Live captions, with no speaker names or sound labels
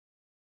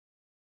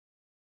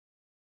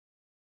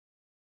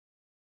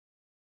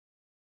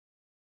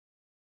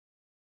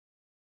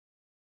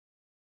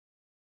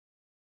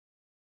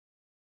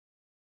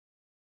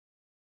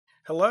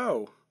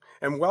Hello,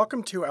 and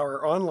welcome to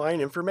our online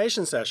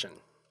information session.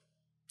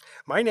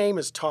 My name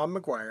is Tom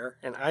McGuire,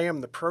 and I am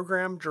the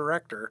Program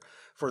Director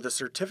for the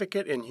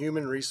Certificate in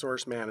Human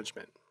Resource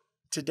Management.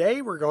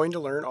 Today, we're going to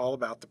learn all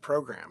about the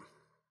program.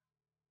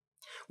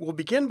 We'll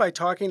begin by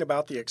talking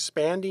about the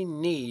expanding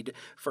need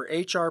for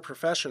HR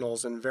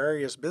professionals in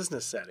various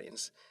business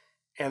settings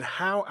and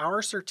how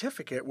our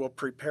certificate will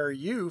prepare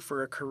you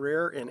for a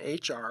career in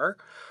HR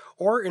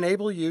or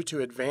enable you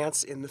to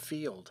advance in the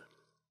field.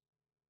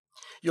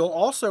 You'll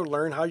also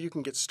learn how you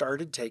can get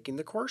started taking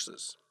the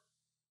courses.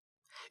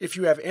 If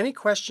you have any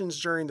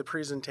questions during the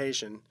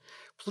presentation,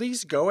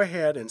 please go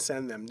ahead and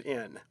send them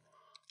in,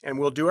 and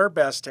we'll do our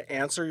best to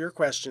answer your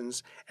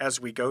questions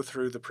as we go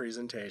through the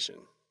presentation.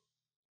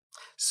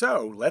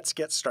 So, let's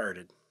get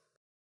started.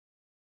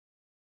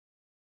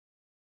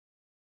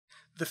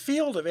 The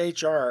field of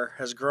HR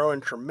has grown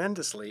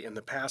tremendously in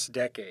the past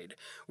decade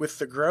with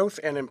the growth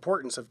and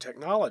importance of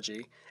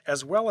technology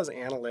as well as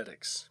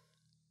analytics.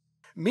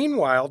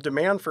 Meanwhile,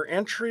 demand for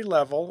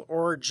entry-level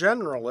or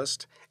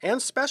generalist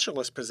and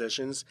specialist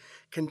positions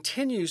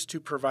continues to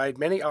provide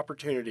many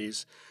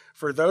opportunities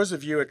for those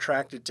of you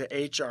attracted to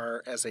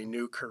HR as a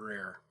new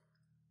career.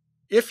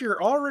 If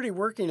you're already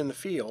working in the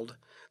field,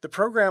 the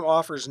program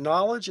offers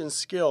knowledge and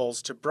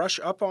skills to brush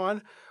up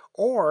on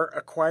or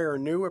acquire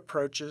new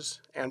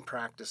approaches and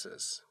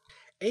practices.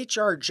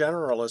 HR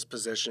generalist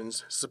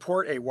positions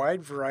support a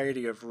wide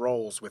variety of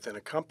roles within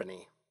a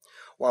company,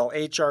 while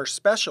HR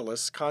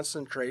specialists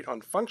concentrate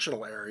on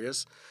functional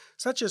areas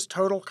such as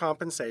total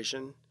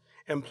compensation,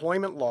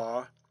 employment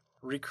law,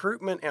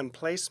 recruitment and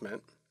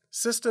placement,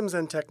 systems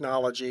and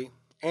technology,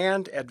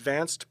 and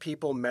advanced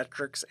people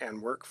metrics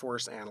and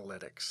workforce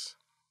analytics.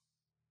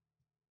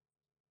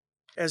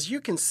 As you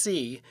can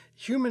see,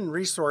 human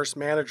resource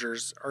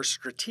managers are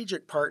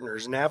strategic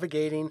partners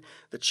navigating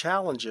the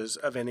challenges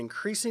of an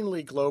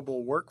increasingly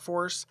global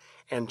workforce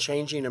and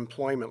changing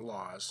employment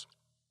laws,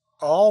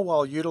 all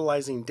while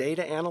utilizing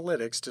data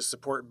analytics to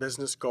support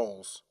business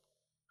goals.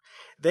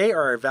 They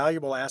are a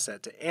valuable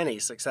asset to any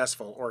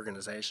successful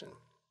organization.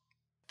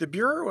 The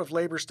Bureau of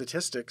Labor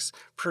Statistics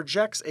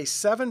projects a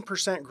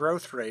 7%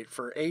 growth rate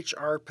for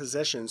HR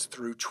positions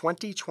through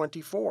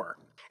 2024,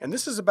 and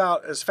this is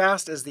about as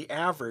fast as the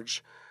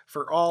average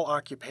for all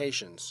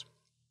occupations.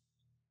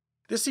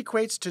 This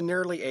equates to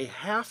nearly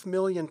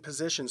 500,000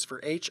 positions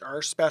for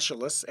HR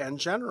specialists and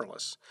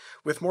generalists,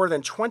 with more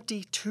than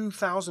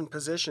 22,000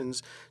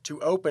 positions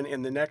to open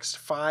in the next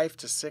 5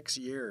 to 6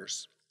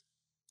 years.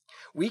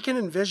 We can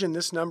envision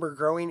this number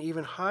growing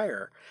even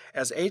higher,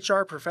 as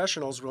HR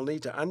professionals will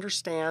need to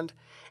understand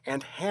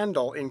and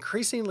handle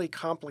increasingly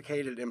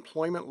complicated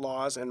employment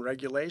laws and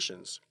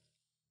regulations.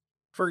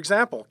 For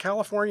example,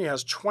 California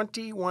has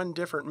 21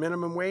 different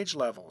minimum wage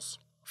levels,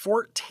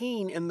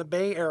 14 in the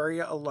Bay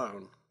Area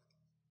alone.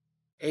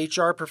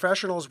 HR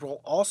professionals will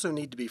also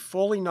need to be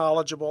fully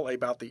knowledgeable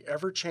about the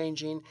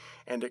ever-changing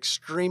and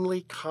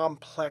extremely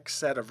complex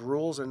set of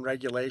rules and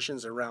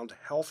regulations around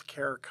health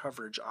care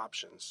coverage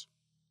options.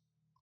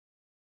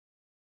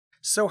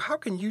 So how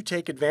can you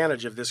take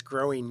advantage of this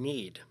growing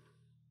need?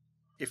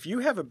 If you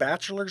have a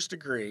bachelor's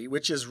degree,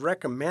 which is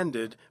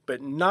recommended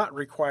but not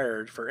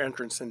required for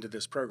entrance into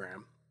this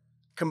program,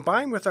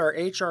 combined with our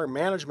HR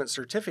management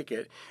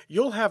certificate,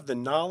 you'll have the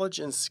knowledge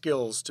and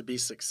skills to be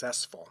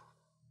successful.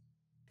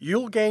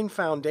 You'll gain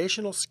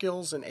foundational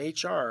skills in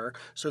HR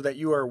so that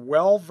you are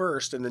well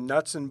versed in the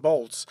nuts and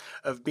bolts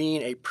of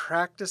being a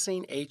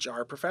practicing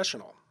HR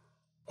professional.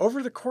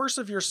 Over the course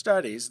of your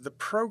studies, the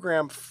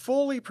program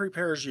fully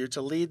prepares you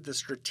to lead the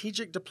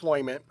strategic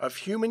deployment of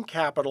human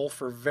capital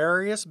for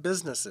various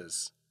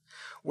businesses,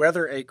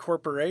 whether a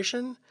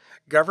corporation,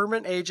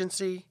 government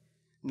agency,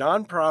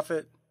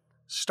 nonprofit,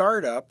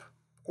 startup,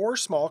 or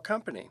small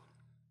company.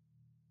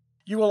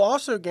 You will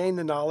also gain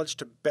the knowledge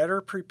to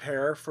better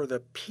prepare for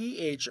the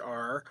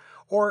PHR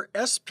or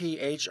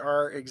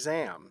SPHR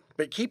exam.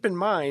 But keep in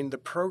mind, the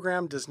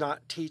program does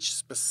not teach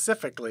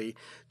specifically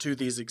to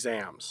these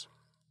exams.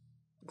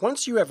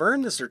 Once you have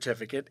earned the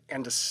certificate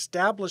and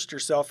established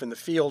yourself in the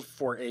field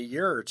for a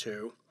year or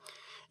two,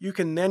 you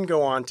can then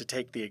go on to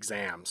take the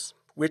exams,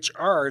 which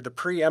are the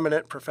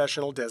preeminent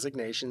professional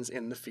designations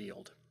in the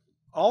field.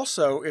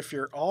 Also, if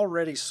you're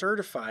already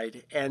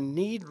certified and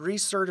need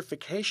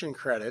recertification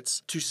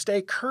credits to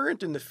stay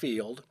current in the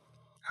field,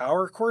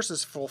 our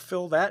courses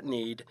fulfill that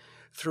need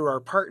through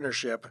our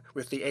partnership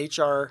with the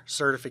HR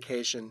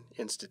Certification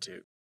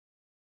Institute.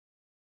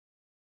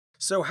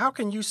 So how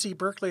can UC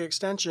Berkeley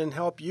Extension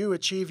help you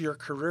achieve your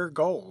career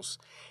goals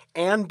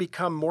and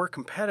become more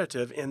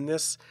competitive in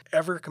this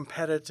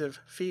ever-competitive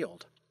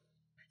field?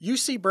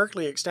 UC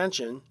Berkeley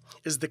Extension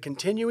is the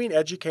continuing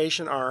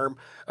education arm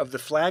of the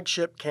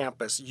flagship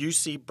campus,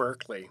 UC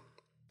Berkeley.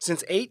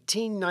 Since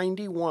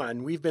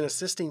 1891, we've been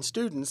assisting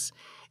students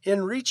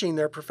in reaching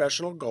their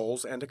professional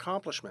goals and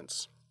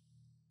accomplishments.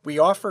 We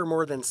offer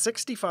more than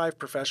 65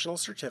 professional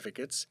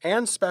certificates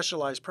and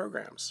specialized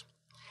programs,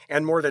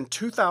 and more than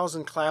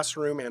 2,000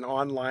 classroom and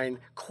online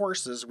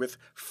courses with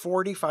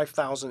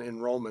 45,000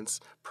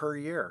 enrollments per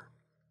year.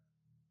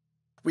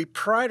 We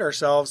pride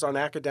ourselves on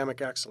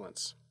academic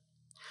excellence.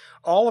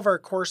 All of our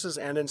courses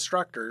and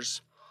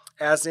instructors,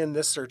 as in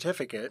this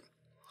certificate,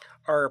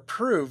 are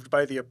approved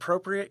by the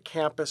appropriate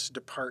campus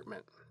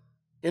department.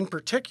 In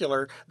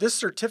particular, this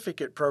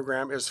certificate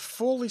program is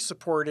fully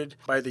supported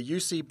by the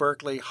UC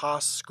Berkeley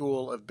Haas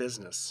School of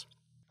Business.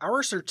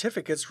 Our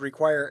certificates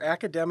require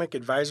academic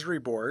advisory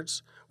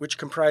boards, which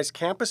comprise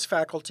campus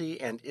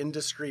faculty and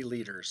industry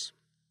leaders.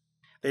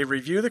 They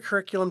review the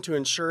curriculum to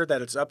ensure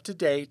that it's up to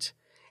date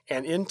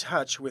and in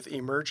touch with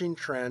emerging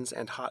trends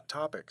and hot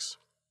topics.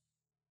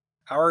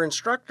 Our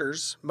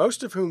instructors,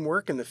 most of whom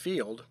work in the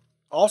field,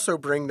 also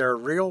bring their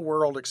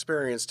real-world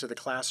experience to the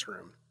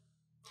classroom.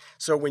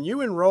 So when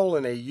you enroll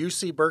in a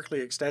UC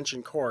Berkeley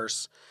Extension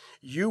course,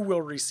 you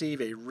will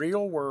receive a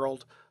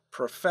real-world,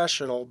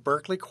 professional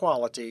Berkeley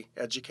quality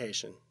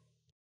education.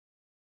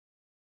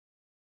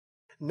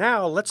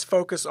 Now let's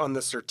focus on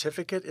the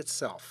certificate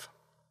itself.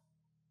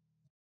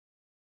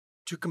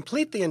 To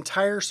complete the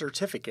entire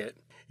certificate,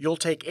 you'll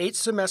take 8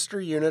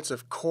 semester units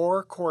of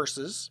core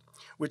courses,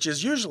 which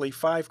is usually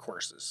 5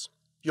 courses.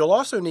 You'll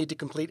also need to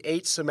complete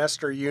 8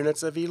 semester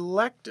units of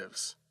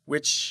electives,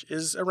 which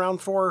is around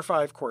 4 or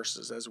 5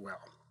 courses as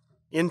well.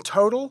 In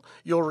total,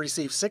 you'll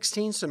receive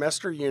 16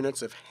 semester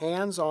units of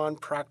hands-on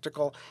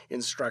practical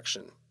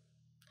instruction.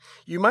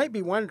 You might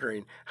be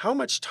wondering, how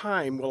much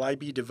time will I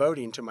be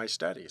devoting to my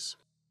studies?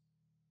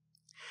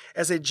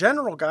 As a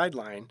general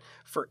guideline,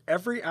 for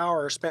every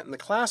hour spent in the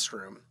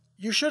classroom,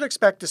 you should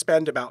expect to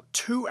spend about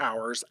 2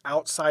 hours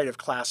outside of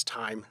class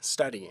time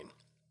studying.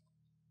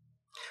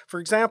 For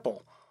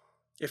example,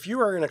 if you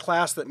are in a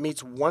class that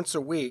meets once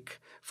a week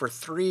for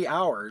 3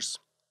 hours,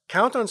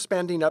 count on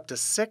spending up to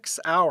 6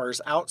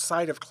 hours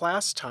outside of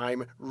class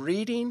time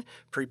reading,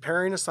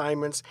 preparing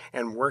assignments,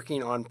 and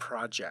working on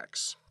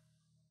projects.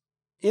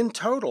 In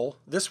total,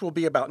 this will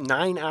be about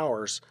 9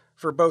 hours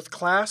for both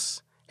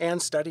class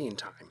and studying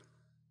time.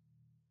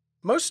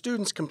 Most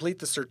students complete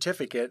the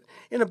certificate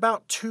in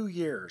about 2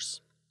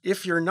 years.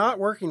 If you're not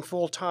working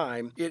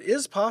full-time, it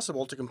is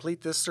possible to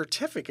complete this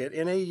certificate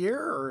in a year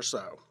or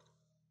so.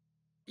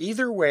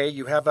 Either way,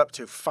 you have up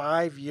to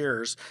 5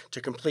 years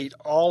to complete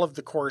all of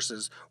the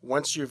courses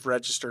once you've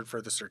registered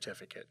for the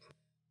certificate.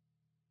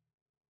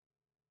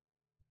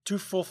 To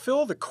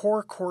fulfill the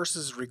core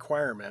courses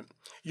requirement,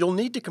 you'll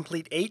need to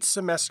complete 8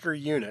 semester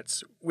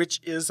units, which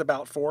is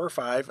about 4 or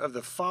 5 of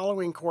the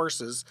following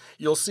courses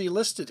you'll see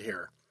listed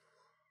here.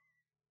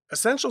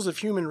 Essentials of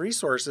Human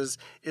Resources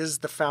is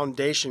the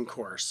foundation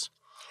course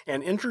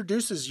and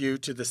introduces you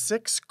to the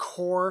 6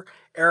 core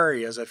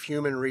areas of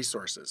human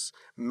resources: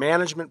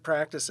 management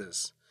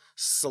practices,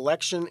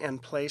 selection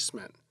and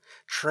placement,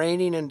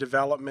 training and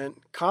development,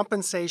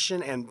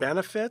 compensation and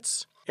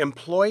benefits,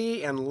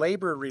 employee and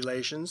labor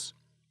relations,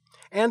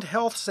 and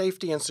health,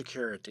 safety, and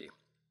security.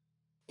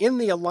 In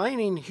the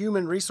Aligning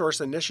Human Resource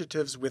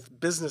Initiatives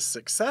with Business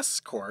Success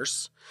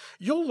course,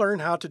 you'll learn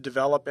how to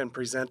develop and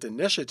present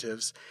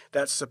initiatives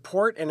that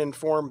support and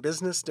inform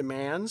business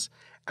demands,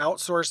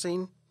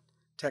 outsourcing,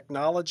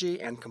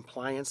 technology, and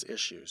compliance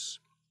issues.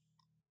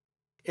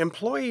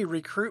 Employee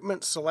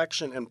recruitment,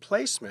 selection, and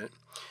placement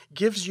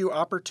gives you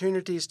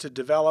opportunities to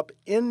develop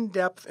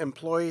in-depth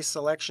employee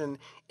selection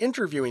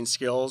interviewing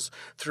skills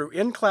through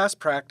in-class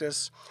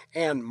practice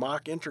and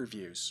mock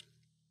interviews.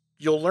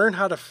 You'll learn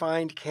how to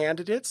find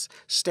candidates,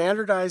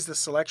 standardize the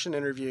selection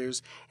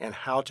interviews, and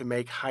how to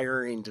make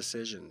hiring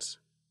decisions.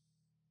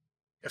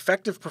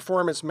 Effective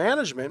performance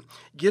management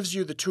gives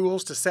you the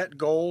tools to set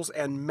goals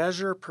and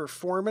measure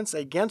performance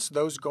against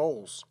those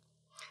goals,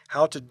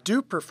 how to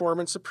do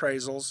performance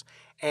appraisals,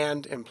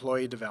 and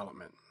employee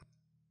development.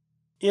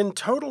 In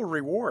Total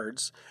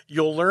Rewards,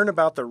 you'll learn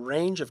about the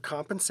range of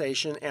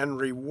compensation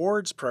and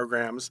rewards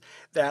programs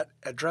that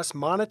address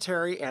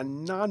monetary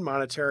and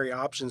non-monetary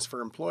options for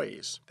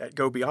employees that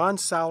go beyond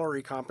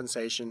salary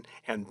compensation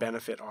and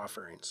benefit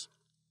offerings.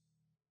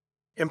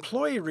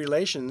 Employee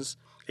Relations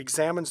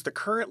examines the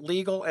current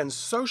legal and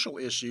social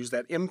issues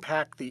that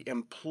impact the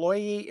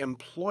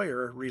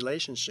employee-employer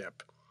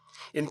relationship,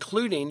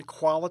 including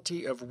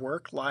quality of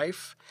work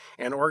life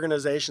and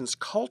organization's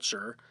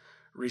culture,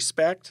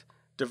 respect,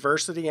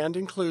 diversity and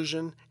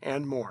inclusion,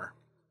 and more.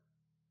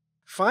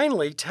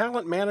 Finally,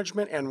 talent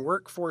management and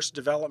workforce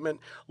development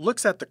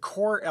looks at the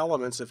core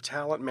elements of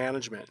talent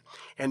management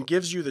and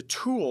gives you the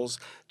tools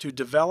to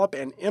develop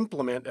and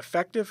implement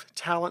effective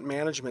talent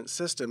management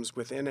systems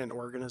within an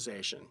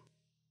organization.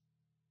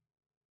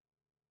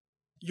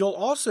 You'll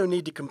also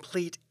need to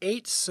complete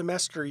 8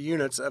 semester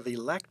units of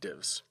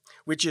electives,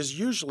 which is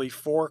usually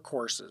 4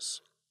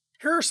 courses.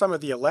 Here are some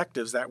of the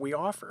electives that we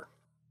offer.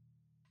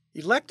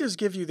 Electives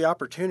give you the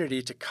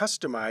opportunity to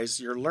customize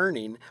your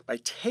learning by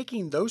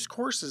taking those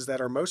courses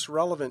that are most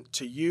relevant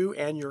to you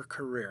and your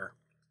career.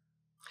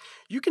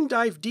 You can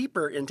dive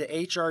deeper into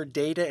HR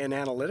data and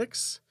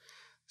analytics,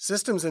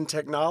 systems and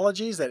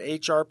technologies that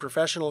HR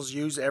professionals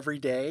use every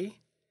day,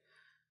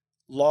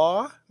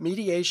 law,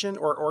 mediation,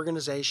 or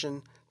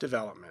organization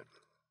development.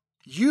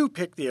 You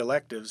pick the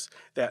electives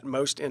that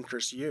most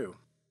interest you.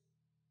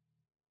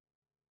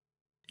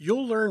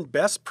 You'll learn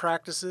best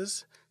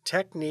practices,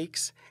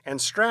 techniques,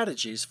 and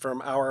strategies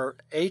from our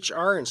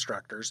HR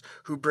instructors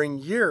who bring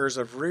years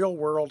of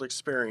real-world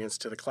experience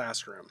to the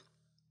classroom.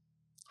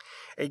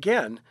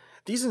 Again,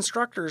 these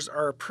instructors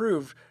are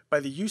approved by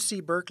the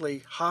UC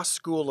Berkeley Haas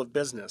School of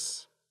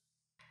Business.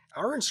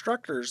 Our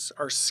instructors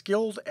are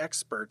skilled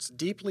experts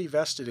deeply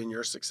vested in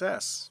your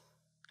success.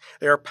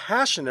 They are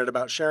passionate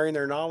about sharing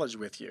their knowledge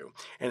with you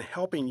and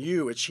helping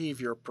you achieve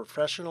your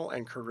professional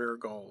and career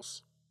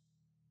goals.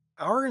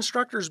 Our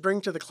instructors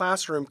bring to the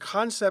classroom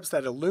concepts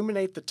that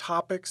illuminate the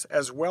topics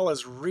as well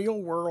as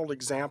real-world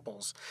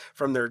examples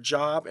from their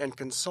job and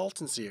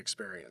consultancy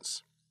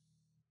experience.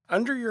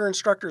 Under your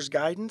instructor's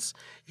guidance,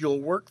 you'll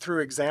work through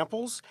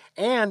examples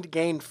and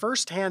gain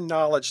first-hand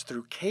knowledge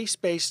through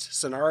case-based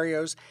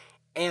scenarios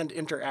and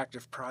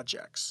interactive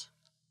projects.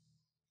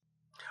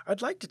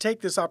 I'd like to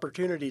take this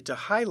opportunity to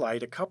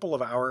highlight a couple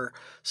of our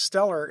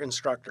stellar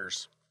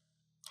instructors.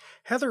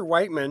 Heather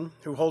Whiteman,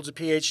 who holds a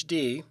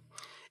PhD,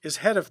 is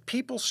head of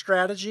People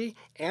Strategy,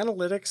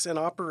 Analytics, and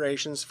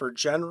Operations for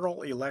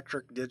General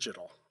Electric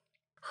Digital.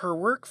 Her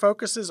work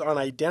focuses on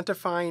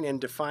identifying and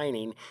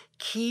defining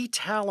key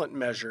talent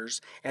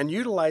measures and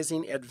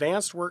utilizing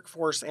advanced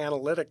workforce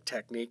analytic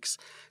techniques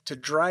to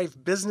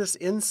drive business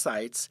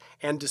insights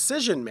and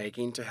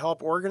decision-making to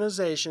help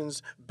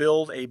organizations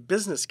build a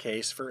business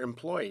case for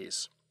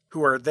employees,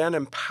 who are then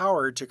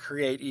empowered to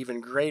create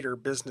even greater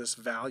business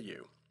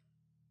value.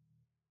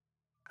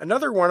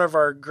 Another one of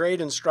our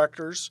great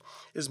instructors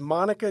is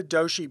Monica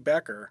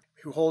Doshi-Becker,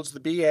 who holds the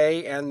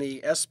BA and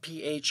the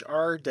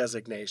SPHR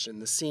designation,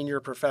 the Senior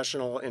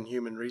Professional in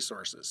Human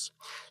Resources.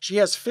 She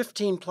has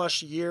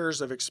 15-plus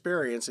years of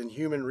experience in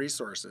human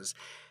resources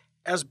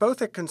as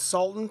both a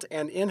consultant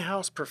and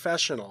in-house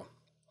professional.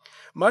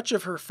 Much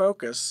of her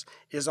focus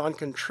is on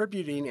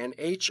contributing an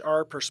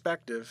HR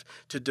perspective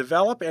to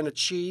develop and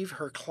achieve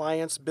her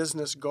clients'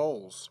 business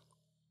goals.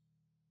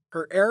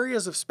 Her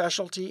areas of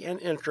specialty and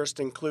interest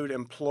include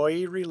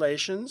employee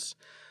relations,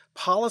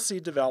 policy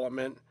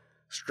development,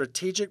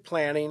 strategic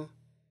planning,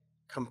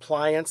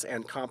 compliance,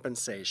 and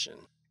compensation.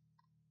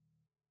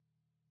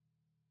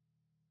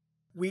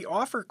 We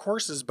offer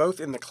courses both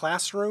in the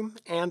classroom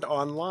and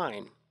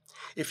online.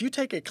 If you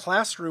take a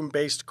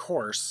classroom-based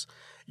course,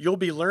 you'll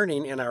be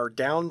learning in our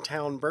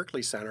downtown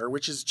Berkeley Center,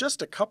 which is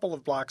just a couple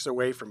of blocks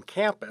away from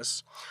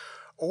campus,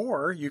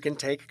 or you can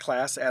take a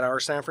class at our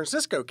San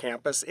Francisco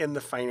campus in the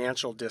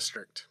Financial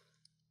District.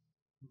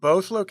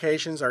 Both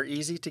locations are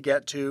easy to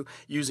get to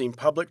using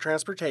public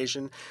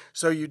transportation,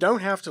 so you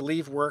don't have to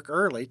leave work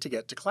early to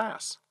get to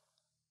class.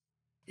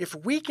 If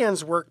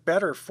weekends work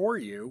better for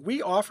you,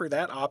 we offer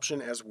that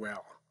option as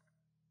well,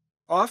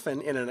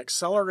 often in an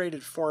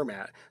accelerated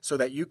format so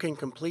that you can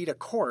complete a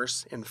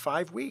course in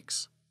 5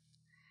 weeks.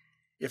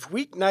 If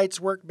weeknights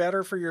work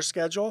better for your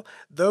schedule,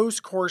 those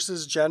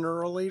courses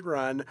generally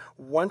run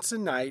once a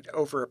night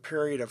over a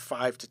period of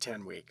 5 to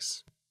 10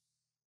 weeks.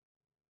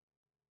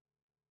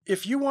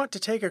 If you want to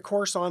take a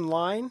course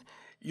online,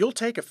 you'll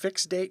take a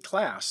fixed date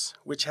class,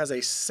 which has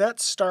a set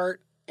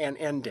start and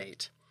end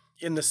date,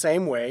 in the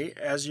same way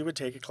as you would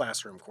take a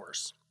classroom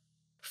course.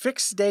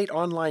 Fixed date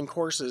online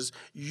courses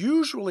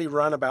usually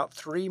run about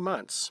 3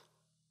 months.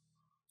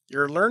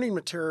 Your learning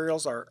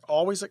materials are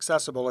always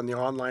accessible in the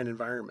online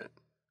environment.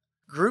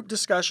 Group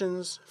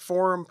discussions,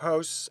 forum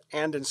posts,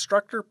 and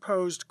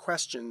instructor-posed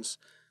questions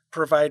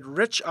provide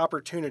rich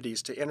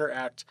opportunities to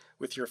interact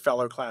with your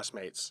fellow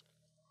classmates.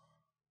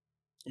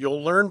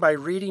 You'll learn by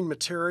reading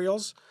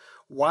materials,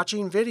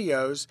 watching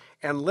videos,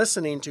 and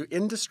listening to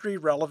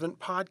industry-relevant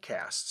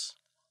podcasts.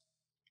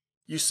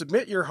 You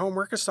submit your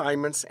homework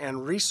assignments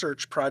and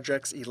research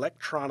projects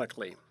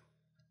electronically.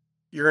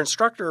 Your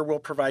instructor will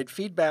provide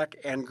feedback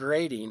and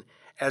grading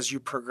as you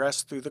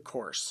progress through the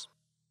course.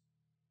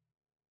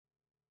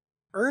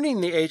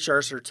 Earning the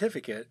HR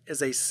certificate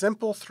is a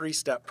simple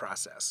 3-step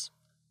process.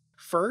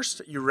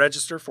 First, you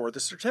register for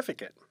the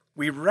certificate.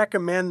 We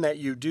recommend that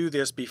you do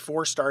this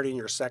before starting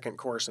your second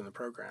course in the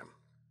program.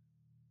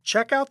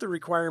 Check out the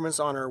requirements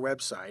on our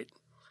website,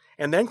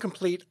 and then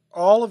complete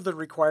all of the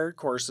required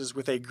courses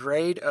with a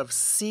grade of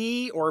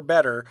C or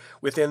better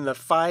within the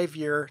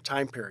 5-year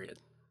time period.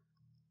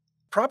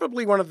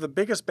 Probably one of the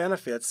biggest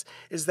benefits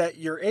is that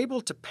you're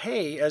able to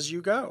pay as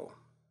you go.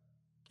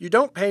 You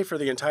don't pay for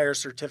the entire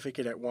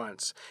certificate at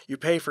once. You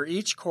pay for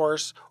each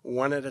course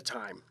one at a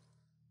time.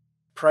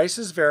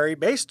 Prices vary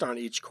based on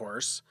each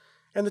course,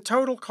 and the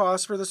total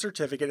cost for the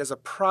certificate is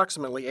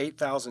approximately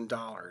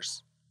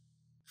 $8,000.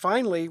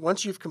 Finally,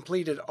 once you've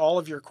completed all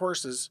of your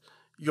courses,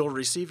 you'll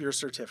receive your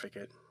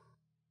certificate.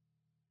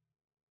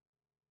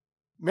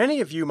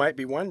 Many of you might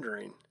be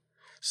wondering,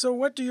 so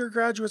what do your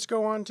graduates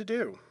go on to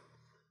do?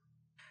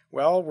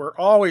 Well, we're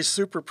always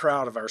super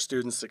proud of our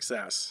students'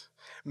 success.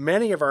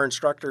 Many of our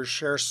instructors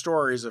share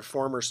stories of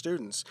former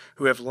students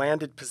who have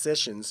landed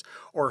positions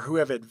or who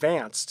have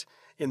advanced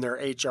in their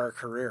HR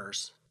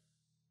careers.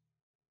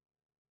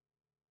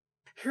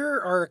 Here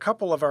are a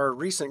couple of our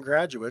recent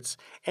graduates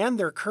and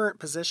their current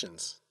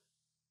positions.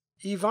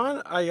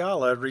 Yvonne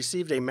Ayala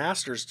received a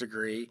master's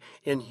degree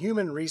in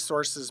Human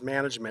Resources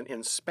Management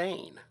in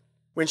Spain.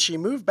 When she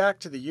moved back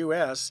to the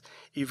U.S.,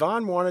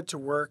 Yvonne wanted to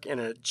work in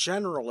a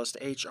generalist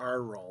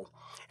HR role,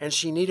 and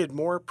she needed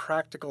more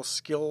practical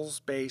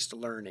skills-based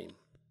learning.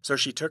 So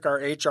she took our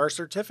HR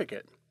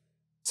certificate.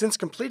 Since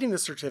completing the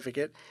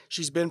certificate,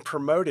 she's been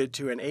promoted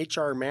to an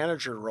HR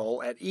manager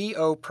role at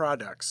EO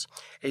Products,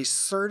 a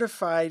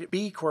certified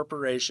B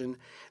corporation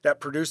that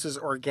produces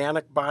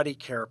organic body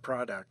care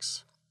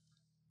products.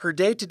 Her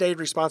day-to-day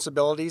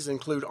responsibilities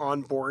include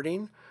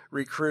onboarding,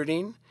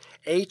 recruiting,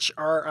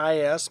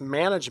 HRIS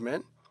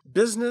management,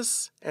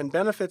 business and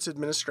benefits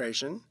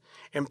administration,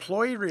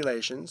 employee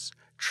relations,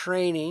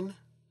 training,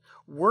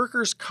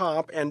 workers'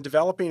 comp, and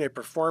developing a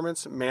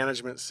performance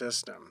management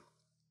system.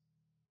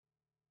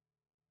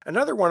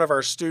 Another one of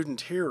our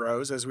student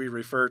heroes, as we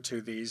refer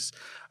to these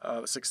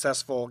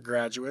successful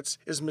graduates,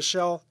 is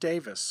Michelle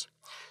Davis.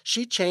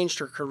 She changed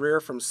her career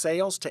from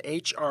sales to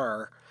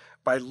HR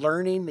by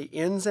learning the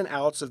ins and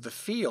outs of the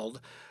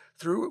field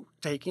through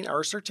taking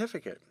our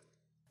certificate.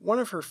 One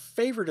of her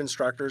favorite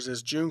instructors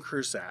is June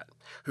Crusat,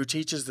 who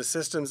teaches the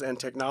Systems and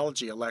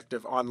Technology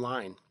elective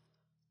online.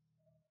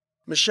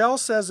 Michelle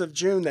says of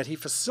June that he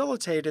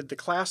facilitated the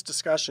class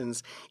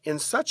discussions in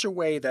such a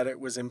way that it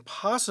was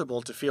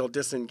impossible to feel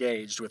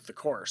disengaged with the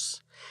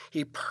course.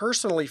 He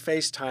personally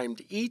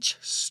FaceTimed each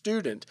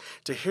student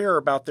to hear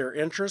about their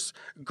interests,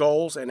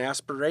 goals, and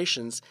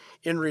aspirations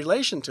in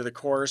relation to the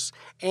course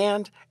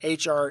and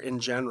HR in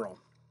general.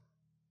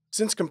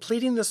 Since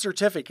completing the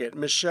certificate,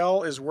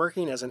 Michelle is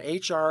working as an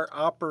HR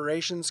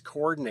operations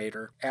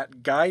coordinator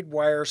at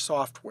Guidewire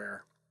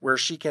Software, where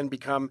she can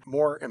become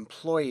more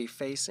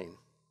employee-facing.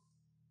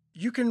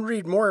 You can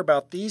read more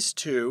about these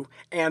two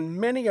and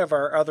many of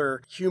our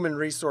other human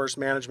resource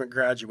management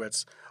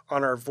graduates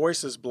on our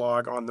Voices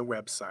blog on the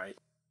website.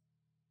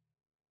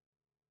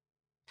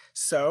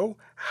 So,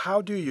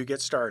 how do you get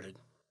started?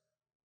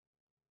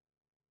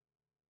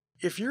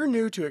 If you're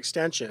new to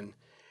Extension,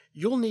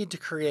 you'll need to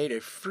create a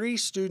free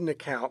student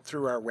account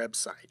through our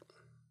website.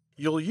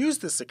 You'll use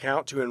this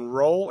account to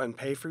enroll and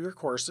pay for your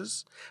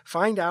courses,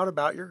 find out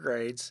about your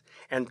grades,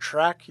 and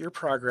track your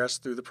progress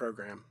through the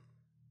program.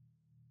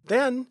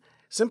 Then,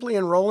 simply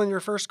enroll in your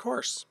first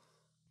course.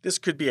 This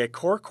could be a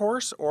core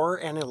course or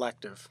an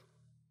elective.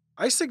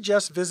 I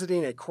suggest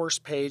visiting a course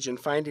page and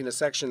finding a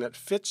section that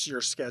fits your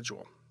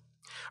schedule.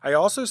 I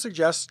also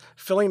suggest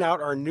filling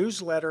out our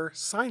newsletter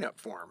sign-up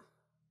form.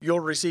 You'll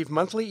receive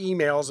monthly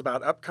emails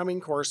about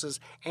upcoming courses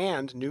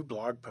and new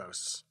blog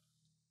posts.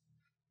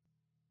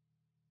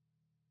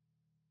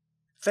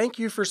 Thank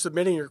you for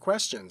submitting your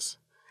questions,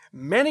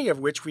 many of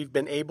which we've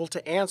been able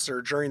to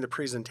answer during the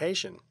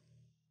presentation.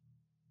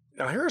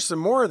 Now, here are some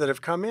more that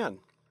have come in.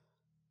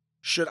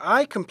 Should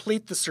I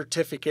complete the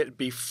certificate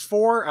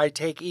before I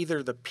take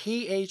either the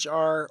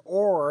PHR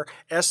or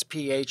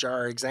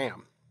SPHR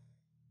exam?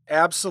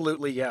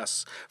 Absolutely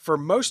yes. For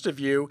most of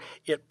you,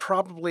 it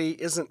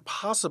probably isn't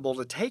possible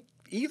to take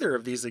either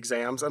of these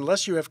exams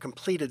unless you have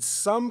completed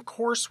some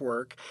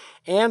coursework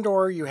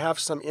and/or you have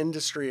some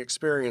industry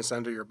experience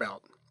under your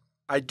belt.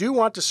 I do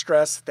want to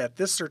stress that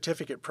this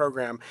certificate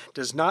program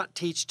does not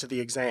teach to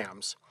the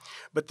exams,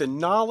 but the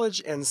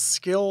knowledge and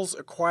skills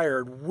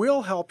acquired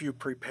will help you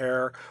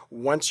prepare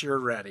once you're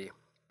ready.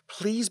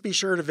 Please be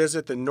sure to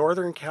visit the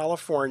Northern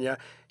California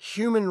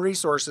Human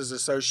Resources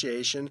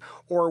Association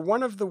or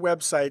one of the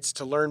websites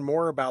to learn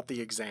more about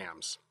the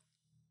exams.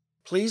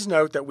 Please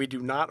note that we do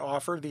not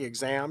offer the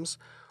exams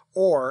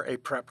or a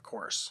prep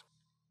course.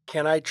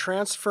 Can I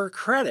transfer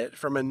credit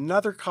from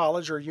another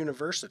college or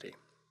university?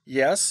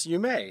 Yes, you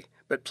may.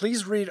 But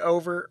please read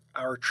over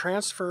our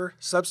transfer,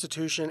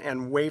 substitution,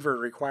 and waiver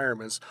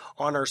requirements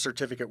on our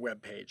certificate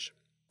webpage.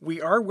 We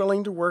are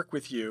willing to work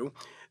with you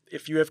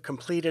if you have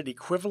completed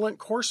equivalent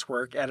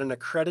coursework at an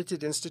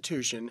accredited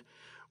institution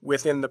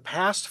within the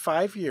past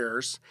 5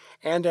 years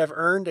and have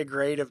earned a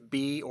grade of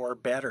B or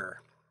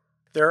better.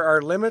 There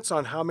are limits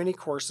on how many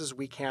courses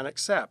we can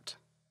accept,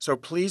 so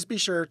please be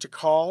sure to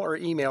call or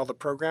email the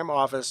program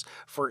office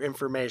for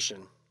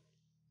information.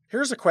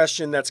 Here's a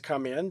question that's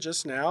come in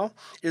just now.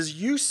 Is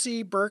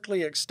UC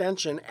Berkeley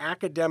Extension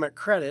academic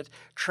credit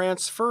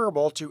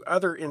transferable to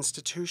other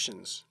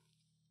institutions?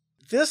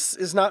 This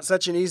is not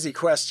such an easy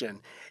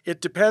question.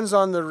 It depends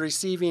on the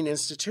receiving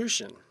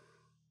institution.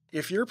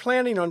 If you're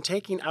planning on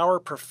taking our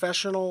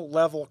professional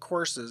level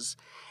courses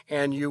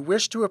and you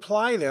wish to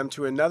apply them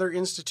to another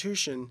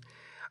institution,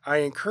 I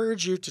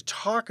encourage you to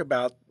talk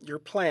about your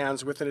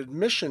plans with an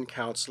admission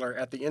counselor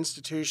at the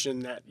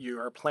institution that you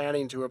are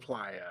planning to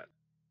apply at.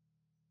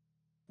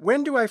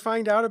 When do I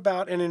find out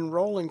about and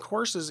enroll in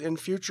courses in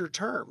future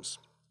terms?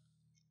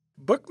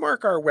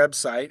 Bookmark our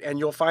website and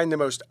you'll find the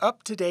most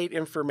up-to-date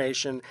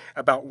information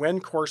about when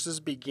courses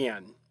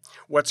begin,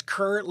 what's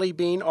currently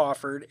being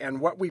offered,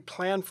 and what we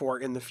plan for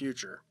in the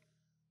future.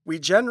 We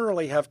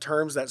generally have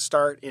terms that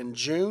start in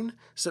June,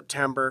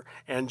 September,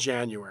 and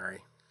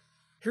January.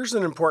 Here's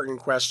an important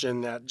question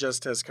that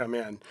just has come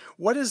in.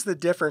 What is the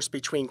difference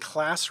between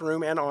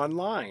classroom and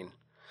online?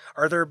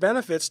 Are there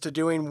benefits to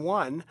doing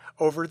one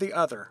over the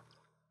other?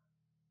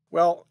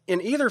 Well,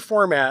 in either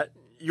format,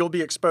 you'll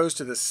be exposed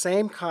to the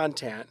same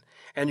content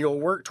and you'll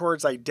work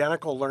towards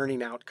identical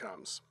learning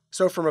outcomes.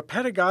 So from a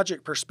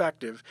pedagogic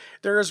perspective,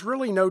 there is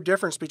really no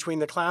difference between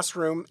the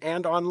classroom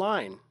and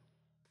online.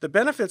 The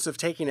benefits of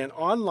taking an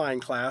online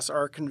class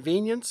are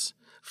convenience,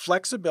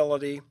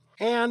 flexibility,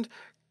 and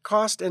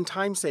cost and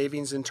time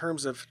savings in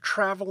terms of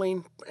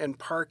traveling and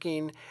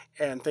parking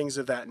and things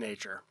of that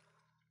nature.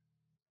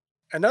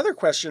 Another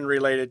question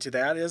related to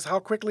that is, how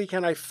quickly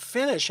can I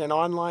finish an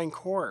online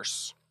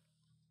course?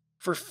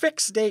 For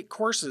fixed date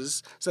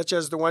courses, such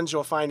as the ones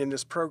you'll find in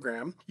this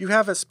program, you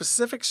have a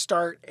specific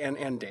start and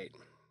end date.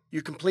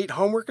 You complete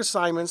homework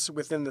assignments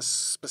within the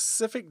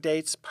specific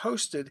dates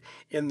posted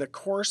in the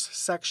course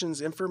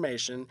section's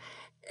information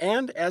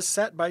and as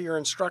set by your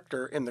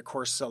instructor in the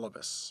course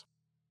syllabus.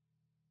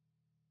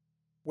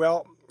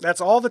 Well,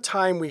 that's all the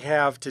time we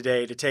have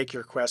today to take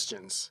your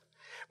questions.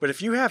 But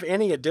if you have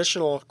any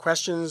additional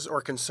questions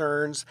or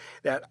concerns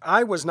that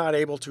I was not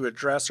able to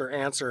address or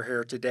answer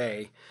here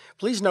today,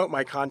 please note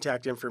my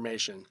contact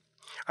information.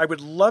 I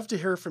would love to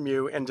hear from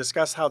you and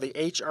discuss how the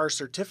HR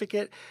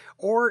certificate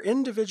or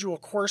individual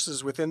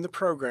courses within the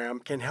program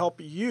can help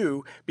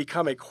you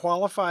become a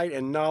qualified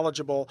and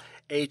knowledgeable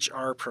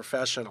HR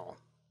professional.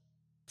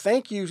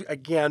 Thank you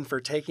again for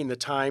taking the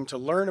time to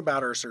learn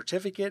about our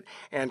certificate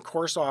and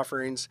course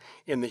offerings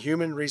in the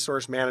Human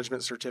Resource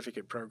Management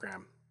Certificate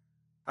Program.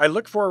 I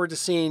look forward to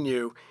seeing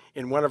you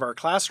in one of our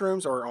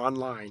classrooms or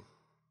online.